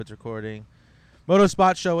It's recording. Moto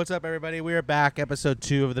Spot Show. What's up, everybody? We are back, episode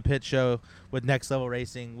 2 of the Pit Show with Next Level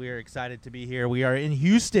Racing. We are excited to be here. We are in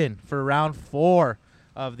Houston for round 4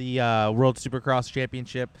 of the World Supercross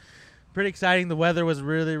Championship. Pretty exciting. The weather was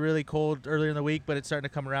really, really cold earlier in the week, but it's starting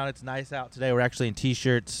to come around. It's nice out today. We're actually in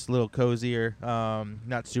T-shirts, a little cozier,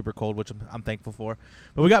 not super cold, which I'm thankful for.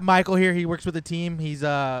 But we got Michael here. He works with the team. He's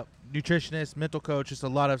a nutritionist, mental coach, just a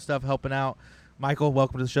lot of stuff helping out. Michael,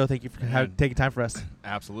 welcome to the show. Thank you for taking time for us.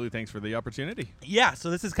 Absolutely. Thanks for the opportunity. Yeah, so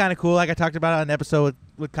this is kind of cool. Like I talked about on an episode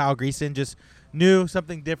with Kyle Greason, just new,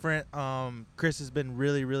 something different. Chris has been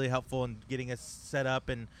really, really helpful in getting us set up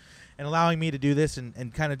and allowing me to do this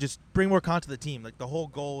and kind of just bring more content to the team. Like the whole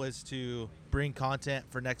goal is to bring content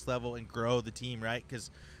for Next Level and grow the team, right? Because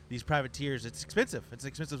these privateers, it's expensive. It's an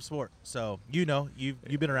expensive sport. So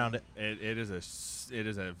you've been around it. It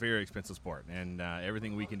is a very expensive sport, and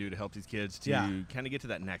everything we can do to help these kids to kind of get to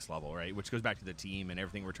that next level, right? Which goes back to the team and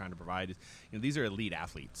everything we're trying to provide. Is, these are elite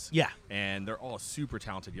athletes. Yeah. And they're all super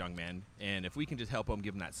talented young men, and if we can just help them,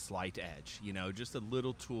 give them that slight edge, just the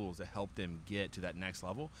little tools to help them get to that next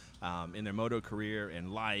level in their moto career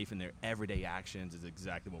and life and their everyday actions is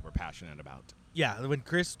exactly what we're passionate about. Yeah, when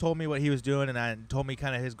Chris told me what he was doing and told me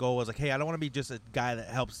kind of his goal was like, hey, I don't want to be just a guy that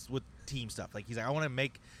helps with team stuff. Like he's like, I want to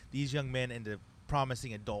make these young men into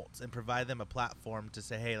promising adults and provide them a platform to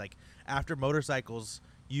say, hey, like after motorcycles,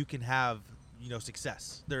 you can have,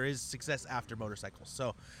 success. There is success after motorcycles.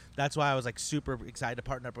 So that's why I was like super excited to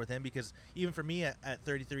partner up with him, because even for me at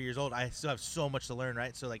 33 years old, I still have so much to learn,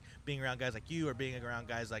 right? So like being around guys like you or being around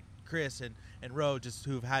guys like Chris and Ro, just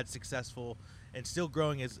who've had successful and still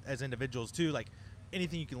growing as individuals too, like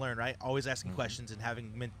anything you can learn, right? Always asking questions and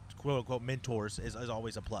having quote-unquote mentors is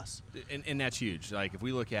always a plus. And that's huge. Like if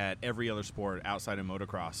we look at every other sport outside of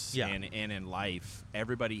motocross and in life,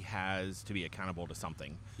 everybody has to be accountable to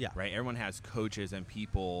something, right? Everyone has coaches and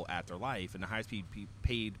people at their life, and the highest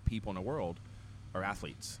paid people in the world are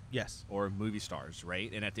athletes. Yes. Or movie stars,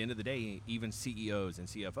 right? And at the end of the day, even CEOs and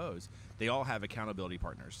CFOs, they all have accountability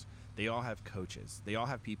partners. They all have coaches. They all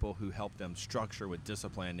have people who help them structure with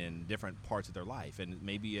discipline in different parts of their life. And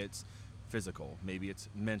maybe it's physical, maybe it's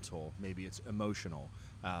mental, maybe it's emotional,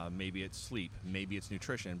 maybe it's sleep, maybe it's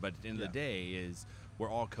nutrition. But at the end of the day is we're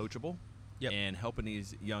all coachable. Yep. And helping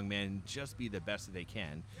these young men just be the best that they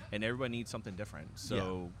can. And everybody needs something different.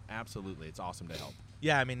 So absolutely, it's awesome to help.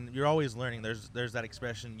 Yeah, I mean, you're always learning. There's that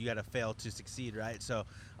expression, you got to fail to succeed, right? So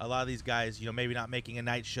a lot of these guys, maybe not making a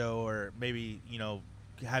night show, or maybe,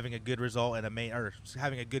 having a good result in a main, or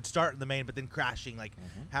having a good start in the main, but then crashing, like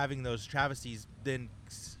having those travesties then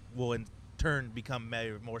will in turn become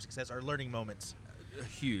more success or learning moments.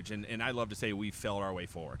 Huge. And I love to say we failed our way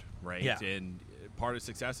forward, right? Yeah. And part of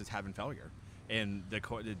success is having failure. And the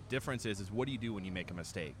difference is what do you do when you make a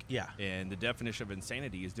mistake? Yeah. And the definition of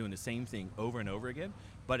insanity is doing the same thing over and over again,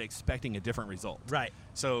 but expecting a different result. Right.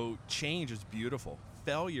 So change is beautiful.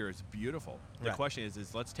 Failure is beautiful. The question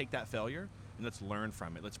is let's take that failure and let's learn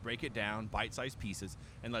from it. Let's break it down, bite-sized pieces,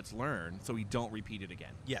 and let's learn so we don't repeat it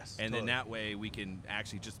again. Yes. And totally. then that way we can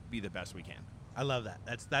actually just be the best we can. I love that.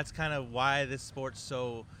 That's kind of why this sport's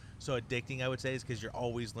so addicting, I would say, is because you're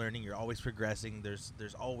always learning, you're always progressing.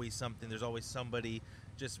 There's always something, there's always somebody.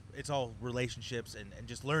 Just it's all relationships and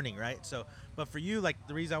just learning, right? So, but for you, like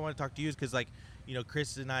the reason I want to talk to you is because, like,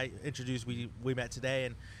 Chris and I introduced, we met today,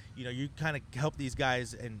 and you kind of help these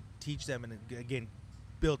guys and teach them, and again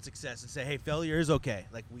build success and say, hey, failure is okay.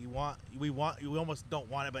 Like we almost don't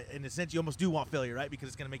want it, but in a sense you almost do want failure, right? Because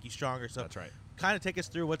it's going to make you stronger. So that's right. Kind of take us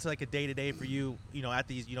through what's like a day-to-day for you, at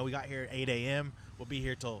these, we got here at 8 a.m. We'll be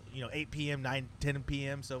here till, 8 p.m., 9, 10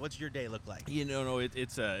 p.m. So what's your day look like?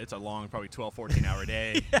 It's a long, probably 12, 14-hour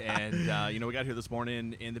day. And, we got here this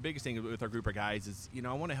morning, and the biggest thing with our group of guys is,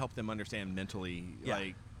 I want to help them understand mentally,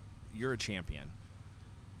 like, you're a champion.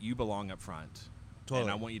 You belong up front. Totally.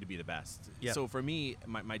 And I want you to be the best. Yep. So for me,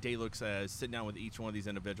 my day looks as sitting down with each one of these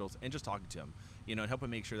individuals and just talking to them, and helping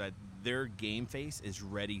make sure that their game face is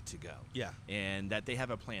ready to go. Yeah. And that they have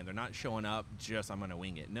a plan. They're not showing up just, I'm going to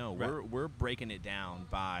wing it. No, we're breaking it down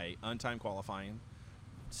by untimed qualifying,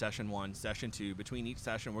 session 1, session 2. Between each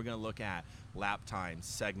session, we're going to look at lap times,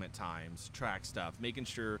 segment times, track stuff, making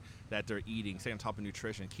sure that they're eating, stay on top of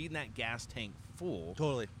nutrition, keeping that gas tank full.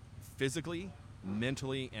 Totally. Physically,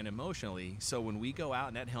 mentally, and emotionally, so when we go out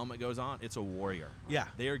and that helmet goes on, it's a warrior. Yeah.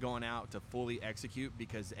 They are going out to fully execute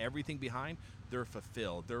because everything behind, they're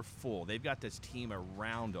fulfilled, they're full. They've got this team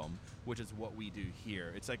around them, which is what we do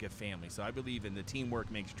here. It's like a family. So I believe in the teamwork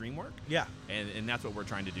makes dream work. Yeah. And that's what we're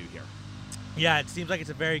trying to do here. Yeah, it seems like it's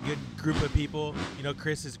a very good group of people.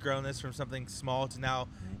 Chris has grown this from something small to now,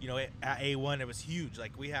 at A1 it was huge.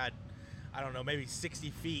 Like we had I don't know, maybe 60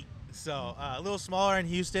 feet. So a little smaller in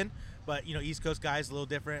Houston, but East Coast guys a little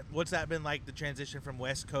different. What's that been like, the transition from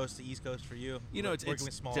West Coast to East Coast for you? It's working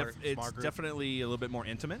with smaller it's group? definitely a little bit more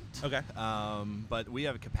intimate. Okay. But we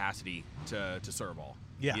have a capacity to serve all.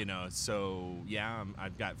 Yeah. So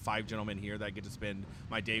I've got 5 gentlemen here that I get to spend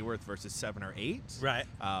my day with versus 7 or 8. Right.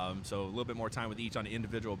 So a little bit more time with each on an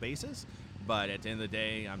individual basis. But at the end of the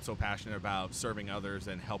day, I'm so passionate about serving others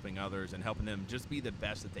and helping them just be the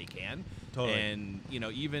best that they can. Totally. And,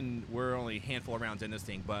 even we're only a handful of rounds in this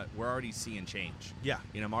thing, but we're already seeing change. Yeah.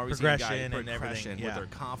 I'm already Progression seeing guys and everything. with their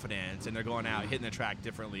confidence, and they're going out, hitting the track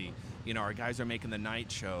differently. Our guys are making the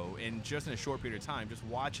night show. And just in a short period of time, just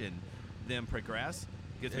watching them progress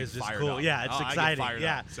gets me It's just fired cool. up. Yeah, it's I get exciting. fired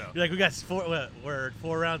Yeah. up, so. You're like, we got we're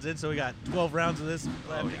 4 rounds in, so we got 12 rounds of this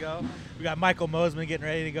left to go. We got Michael Mosman getting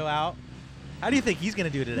ready to go out. How do you think he's going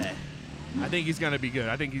to do today? I think he's going to be good.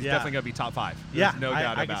 I think he's definitely going to be top 5. There's no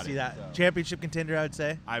doubt I about can see it. that. So. Championship contender, I would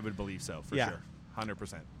say. I would believe so, for sure.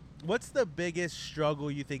 100%. What's the biggest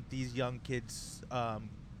struggle you think these young kids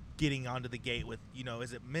getting onto the gate with?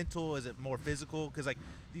 Is it mental? Is it more physical? Because,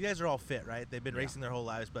 you guys are all fit, right? They've been racing their whole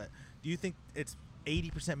lives. But do you think it's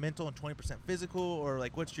 80% mental and 20% physical? Or,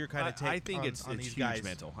 what's your kind of take I think on it's these huge guys?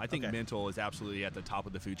 mental. I think mental is absolutely at the top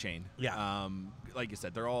of the food chain. Yeah. Like you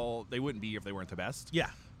said, they wouldn't be here if they weren't the best. Yeah.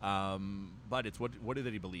 But it's what do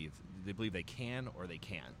they believe? They believe they can or they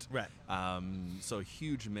can't. Right. So a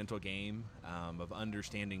huge mental game of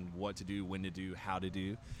understanding what to do, when to do, how to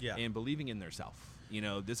do, and believing in themselves.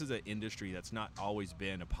 This is an industry that's not always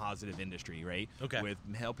been a positive industry, right? Okay. With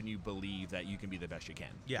helping you believe that you can be the best you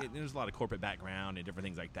can. Yeah. There's a lot of corporate background and different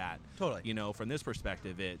things like that. Totally. From this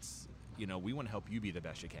perspective, it's, we want to help you be the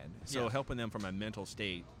best you can. So helping them from a mental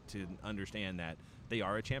state to understand that they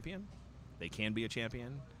are a champion, they can be a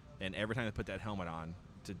champion, and every time they put that helmet on,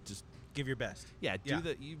 to just give your best. Yeah,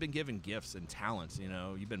 you've been given gifts and talents,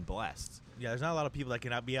 you've been blessed. Yeah, there's not a lot of people that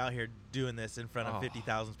can be out here doing this in front of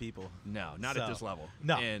 50,000 people. No, not at this level.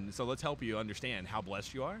 No. And so let's help you understand how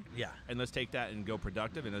blessed you are. Yeah. And let's take that and go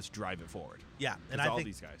productive, and let's drive it forward. Yeah. And I think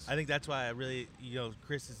these guys. I think that's why I really,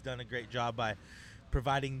 Chris has done a great job by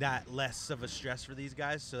providing that less of a stress for these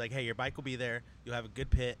guys. So, hey, your bike will be there. You'll have a good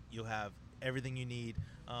pit. You'll have everything you need.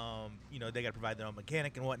 They got to provide their own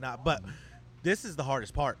mechanic and whatnot. But this is the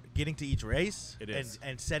hardest part, getting to each race. It is.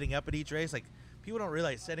 And setting up at each race. People don't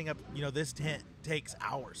realize setting up, this tent takes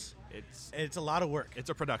hours. It's a lot of work. It's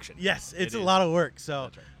a production. Yes, it's a lot of work. So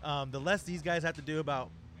the less these guys have to do about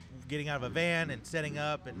getting out of a van and setting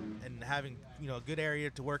up and having, a good area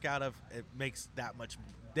to work out of, it makes that much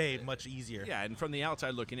easier. Yeah, and from the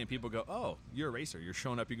outside looking in, people go, oh, you're a racer. You're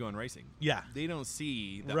showing up, you're going racing. Yeah. They don't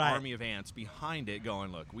see the army of ants behind it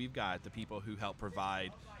going, look, we've got the people who help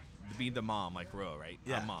provide, be the mom, like Ro, right?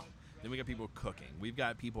 Yeah. I'm mom. Then we got people cooking. We've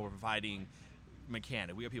got people providing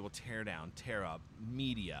mechanic. We got people tear down, tear up,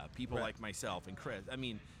 media, people like myself and Chris. I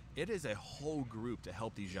mean, it is a whole group to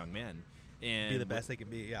help these young men. And be the best they can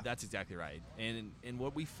be, yeah. That's exactly right. And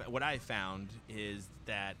what I found is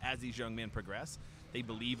that as these young men progress, they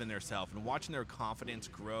believe in themselves, and watching their confidence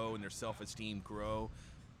grow and their self-esteem grow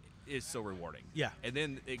is so rewarding. Yeah. And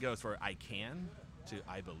then it goes for I can to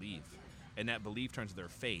I believe. And that belief turns to their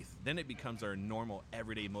faith. Then it becomes their normal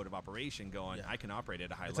everyday mode of operation going, I can operate at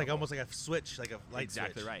a high level. It's almost like a switch, like a light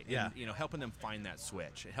exactly switch. Right. Yeah. And, helping them find that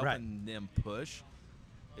switch, helping them push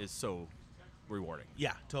is so rewarding.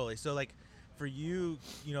 Yeah, totally. So, for you,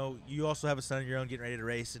 you also have a son of your own getting ready to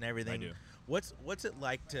race and everything. I do. What's it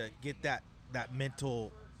like to get that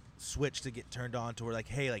mental switch to get turned on to where,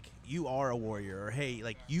 hey, you are a warrior, or hey,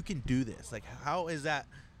 you can do this? How is that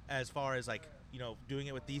as far as doing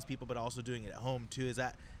it with these people, but also doing it at home too? Is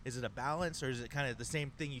it a balance, or is it kind of the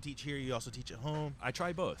same thing you teach here, you also teach at home? I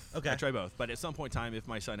try both. Okay. I try both. But at some point in time, if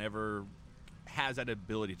my son ever has that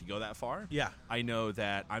ability to go that far, I know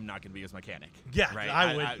that I'm not going to be his mechanic. Yeah, right?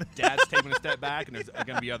 I would. Dad's taking a step back, and there's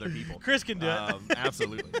going to be other people. Chris can do it.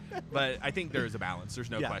 Absolutely. But I think there's a balance.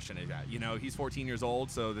 There's no question of that. He's 14 years old,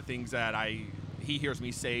 so the things that he hears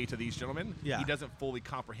me say to these gentlemen, he doesn't fully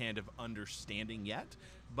comprehend of understanding yet.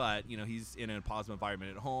 But, he's in a positive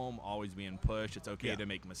environment at home, always being pushed. It's okay to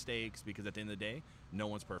make mistakes, because at the end of the day, no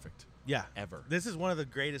one's perfect. Yeah. Ever. This is one of the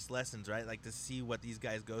greatest lessons, right? To see what these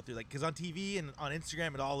guys go through. Because on TV and on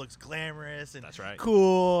Instagram, it all looks glamorous and that's right.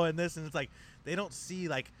 cool and this. And it's they don't see,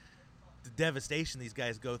 the devastation these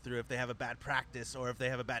guys go through if they have a bad practice, or if they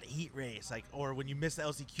have a bad heat race, or when you miss the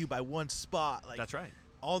LCQ by one spot. That's right.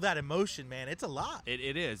 All that emotion, man, it's a lot.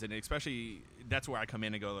 It is, and especially that's where I come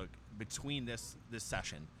in and go, look, between this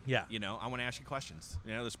session, I want to ask you questions.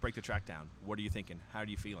 Let's break the track down. What are you thinking? How are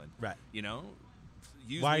you feeling? Right.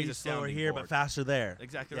 use Why are me as you a slower sounding here board. but faster there?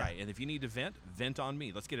 Exactly Yeah. right. And if you need to vent on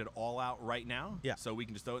me. Let's get it all out right now. Yeah. So we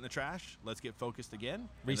can just throw it in the trash. Let's get focused again. And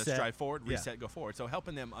Reset. let's drive forward, Yeah. reset, go forward. So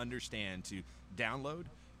helping them understand to download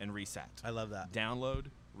and reset. I love that. Download,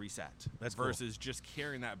 reset. That's cool. versus just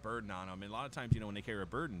carrying that burden on them. And a lot of times, when they carry a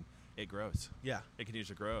burden, it grows. Yeah. It continues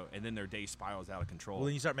to grow, and then their day spirals out of control. Well,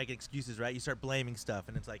 then you start making excuses, right? You start blaming stuff,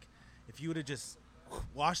 and it's like, if you would have just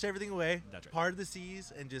washed everything away, That's right. parted the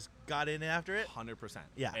seas, and just got in after it. 100%.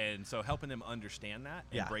 Yeah. And so helping them understand that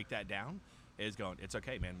and Yeah. break that down is going, it's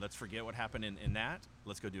okay, man. Let's forget what happened in that.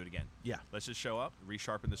 Let's go do it again. Yeah. Let's just show up,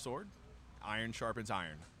 resharpen the sword. Iron sharpens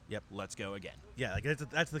iron. Yep. Let's go again. Yeah, like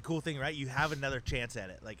that's the cool thing, right? You have another chance at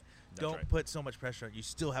it. Like, don't right. put so much pressure on it. You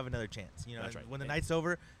still have another chance. That's right. When the And- night's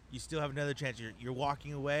over, you still have another chance. You're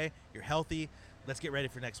walking away. You're healthy. Let's get ready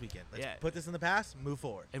for next weekend. Let's Yeah. put this in the past. Move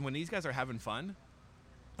forward. And when these guys are having fun,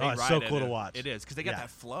 Oh, they it's ride so it. cool to watch. It is, because they got Yeah. that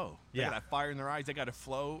flow. They Yeah. got that fire in their eyes. They got a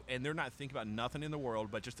flow, and they're not thinking about nothing in the world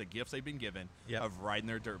but just the gifts they've been given Yep. of riding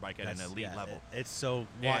their dirt bike at an elite Yeah, level. It's so.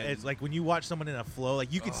 And- It's like when you watch someone in a flow,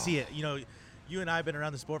 like you can see it. You and I have been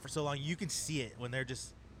around the sport for so long. You can see it when they're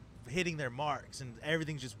just hitting their marks and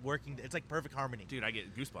everything's just working. It's like perfect harmony. Dude, I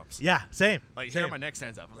get goosebumps. Yeah, same. Like, same. hair on my neck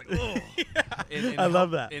stands up. I'm like, oh. I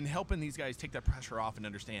love that. And helping these guys take that pressure off and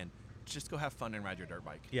understand, just go have fun and ride your dirt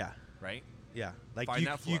bike. Yeah. Right? Yeah, like Find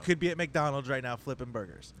that you flow. could be at McDonald's right now flipping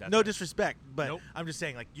burgers. That's No right. disrespect, but Nope. I'm just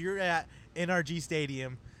saying, like, you're at NRG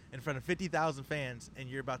Stadium in front of 50,000 fans, and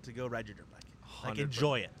you're about to go ride your dirt bike. Like, 100%.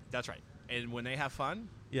 enjoy it. That's right. And when they have fun,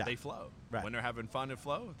 Yeah. they flow. Right. When they're having fun and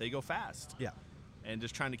flow, they go fast. Yeah, And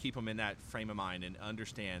just trying to keep them in that frame of mind and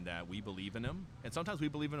understand that we believe in them. And sometimes we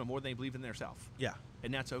believe in them more than they believe in themselves. yeah,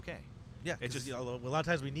 And that's okay. yeah. It's Just just a lot of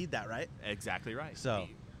times we need that, right? exactly right. So-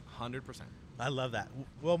 100%. I love that.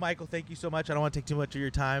 Well, Michael, thank you so much. I don't want to take too much of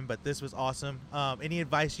your time, but this was awesome. Any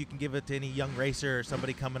advice you can give it to any young racer or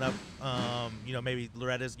somebody coming up? Maybe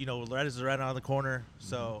Loretta's right on the corner.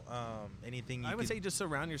 So anything you I would say just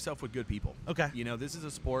surround yourself with good people. Okay. This is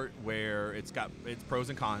a sport where it's got its pros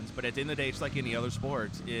and cons, but at the end of the day, it's like any other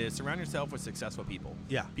sport, is surround yourself with successful people.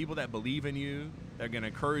 Yeah. People that believe in you, that are going to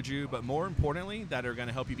encourage you, but more importantly, that are going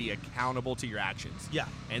to help you be accountable to your actions. Yeah.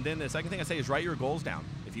 And then the second thing I say is write your goals down.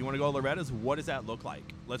 If you want to go to Loretta's, what does that look like?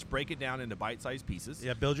 Let's break it down into bite-sized pieces.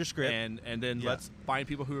 Yeah, build your script. And then Yeah. let's find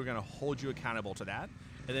people who are going to hold you accountable to that.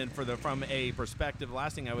 And then from a perspective, the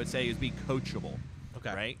last thing I would say is be coachable.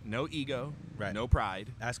 Okay. Right? No ego. Right. No pride.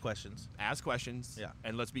 Ask questions. Ask questions. Yeah.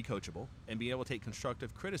 And let's be coachable and be able to take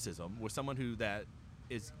constructive criticism with someone who that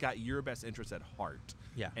is got your best interest at heart.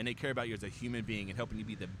 Yeah. And they care about you as a human being and helping you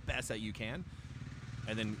be the best that you can.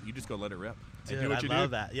 And then you just go let it rip. Dude, and do what I you love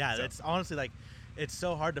do. that. Yeah, So- it's honestly like it's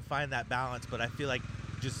so hard to find that balance, but I feel like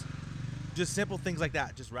just simple things like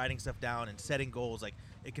that, just writing stuff down and setting goals, like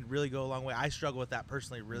it can really go a long way. I struggle with that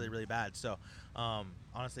personally, really, really bad. So,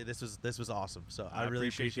 honestly, this was awesome. So I really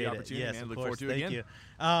appreciate the appreciate opportunity, it. Yes, man. of Look course. forward to it Thank again.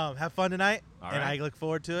 you. Have fun tonight, All and right. I look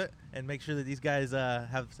forward to it. And make sure that these guys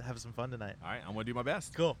have some fun tonight. All right. I'm going to do my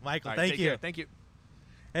best. Cool, Michael. All right, thank take you. care. Thank you.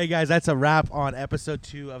 Hey guys, that's a wrap on episode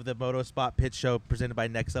 2 of the Moto Spot Pitch Show presented by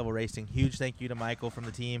Next Level Racing. Huge thank you to Michael from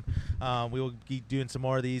the team. We will be doing some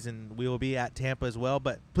more of these, and we will be at Tampa as well.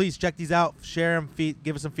 But please check these out, share them,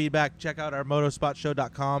 give us some feedback. Check out our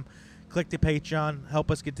motospotshow.com. Click the Patreon. Help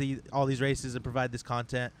us get to all these races and provide this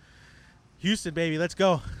content. Houston, baby, let's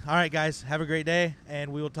go. All right, guys, have a great day,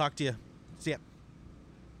 and we will talk to you. See ya.